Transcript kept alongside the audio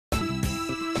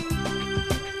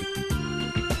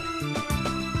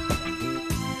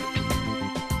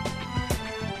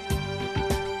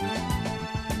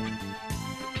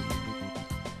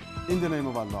In the name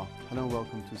of Allah, hello and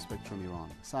welcome to Spectrum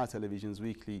Iran, Sahar Television's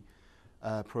weekly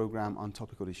program on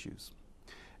topical issues.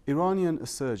 Iranian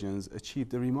surgeons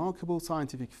achieved a remarkable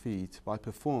scientific feat by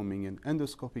performing an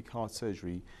endoscopic heart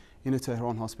surgery in a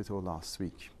Tehran hospital last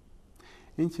week.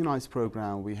 In tonight's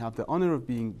program, we have the honor of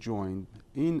being joined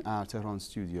in our Tehran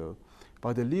studio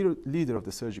by the leader of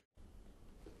the surgery.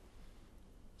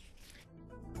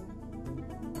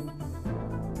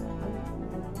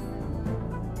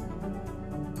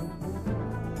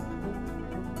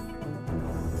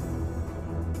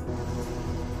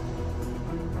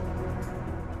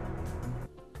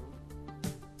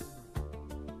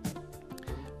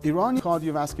 Iranian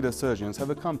cardiovascular surgeons have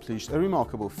accomplished a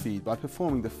remarkable feat by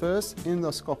performing the first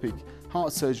endoscopic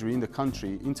heart surgery in the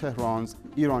country in Tehran's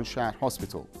Iran Shahr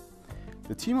Hospital.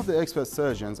 The team of the expert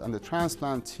surgeons and the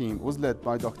transplant team was led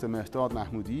by Dr.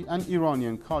 Mahmoodi, an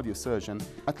Iranian cardiosurgeon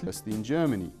at Endoscopic in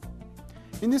Germany.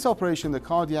 In this operation, the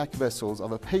cardiac vessels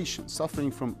of a patient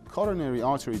suffering from coronary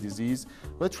artery disease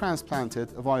were transplanted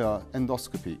via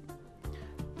endoscopy.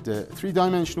 The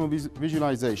three-dimensional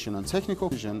visualization and technical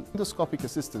vision endoscopic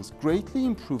assistance greatly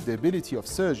improved the ability of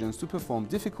surgeons to perform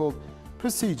difficult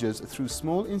procedures through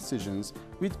small incisions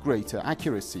with greater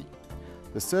accuracy.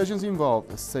 The surgeons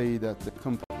involved say that the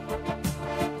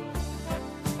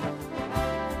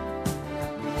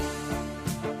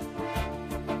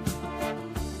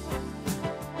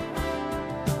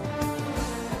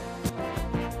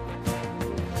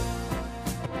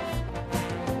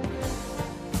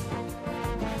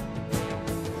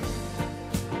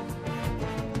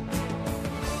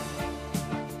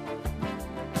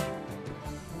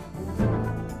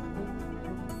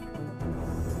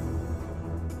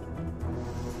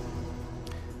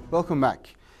Welcome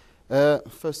back.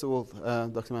 First of all,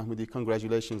 Dr. Mahmoodi,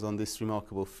 congratulations on this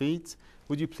remarkable feat.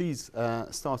 Would you please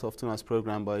start off tonight's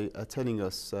program by telling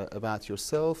us about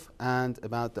yourself and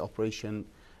about the operation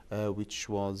which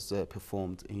was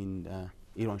performed in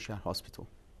Iran Shahr Hospital?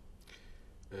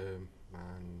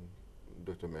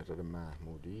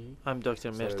 I'm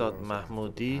Dr.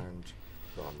 Mahmoodi.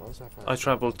 I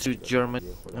traveled to Germany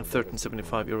on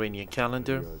 1375 Iranian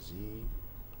calendar.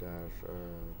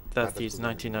 That is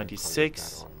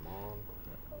 1996.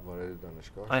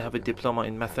 I have a diploma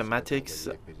in mathematics.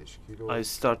 I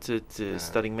started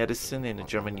studying medicine in a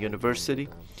German university.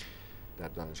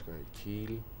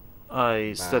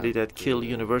 I studied at Kiel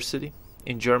University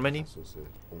in Germany.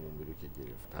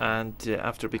 And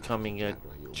after becoming a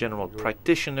general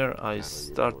practitioner, I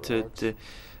started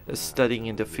studying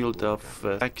in the field of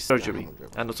surgery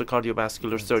and also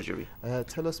cardiovascular surgery.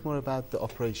 Tell us more about the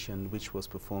operation which was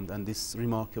performed and this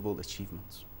remarkable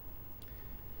achievement.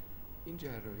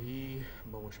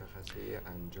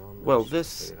 Well,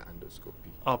 this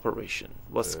operation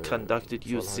was conducted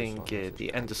using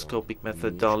the endoscopic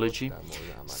methodology.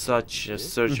 Such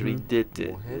surgery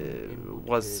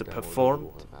was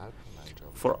performed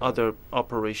for other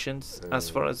operations.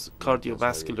 As far as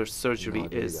cardiovascular surgery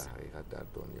is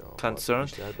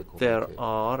concerned, there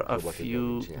are a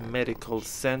few medical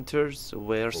centers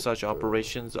where such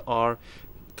operations are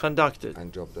conducted.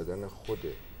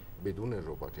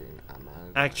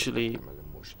 Actually,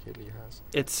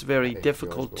 it's very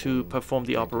difficult to perform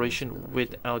the operation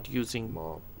without using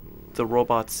the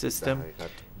robot system.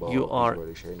 You are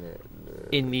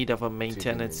in need of a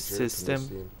maintenance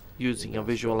system using a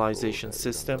visualization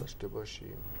system.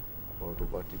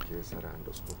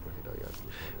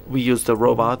 We use the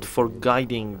robot for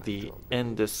guiding the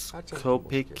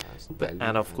endoscopic,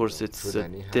 and of course it's a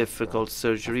difficult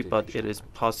surgery, but it is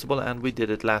possible, and we did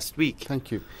it last week.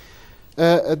 Thank you.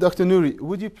 Dr. Nouri,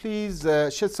 would you please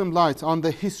shed some light on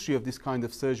the history of this kind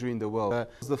of surgery in the world? It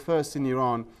was the first in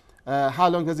Iran. How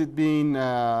long has it been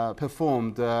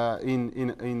performed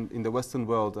in the Western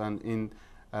world and in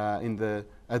the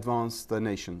advanced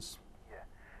nations?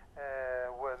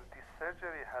 Well, this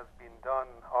surgery has been done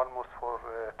almost for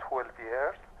 12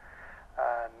 years,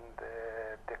 and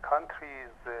the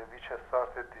countries which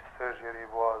started this surgery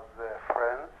was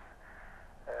France,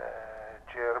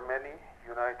 Germany,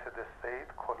 United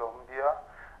States, Colombia,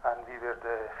 and we were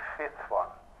the fifth one.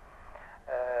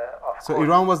 So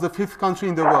Iran was the fifth country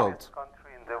in the world? Fifth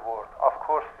country in the world. Of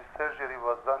course, the surgery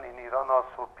was done in Iran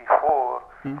also before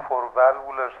for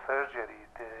valvular surgery.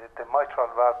 The mitral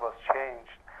valve was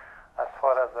changed, as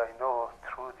far as I know,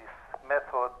 through this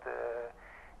method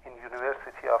in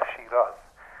University of Shiraz.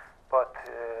 But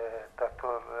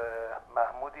Dr.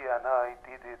 Mahmoodi and I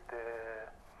did it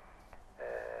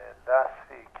last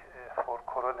week for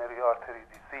coronary artery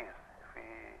disease. We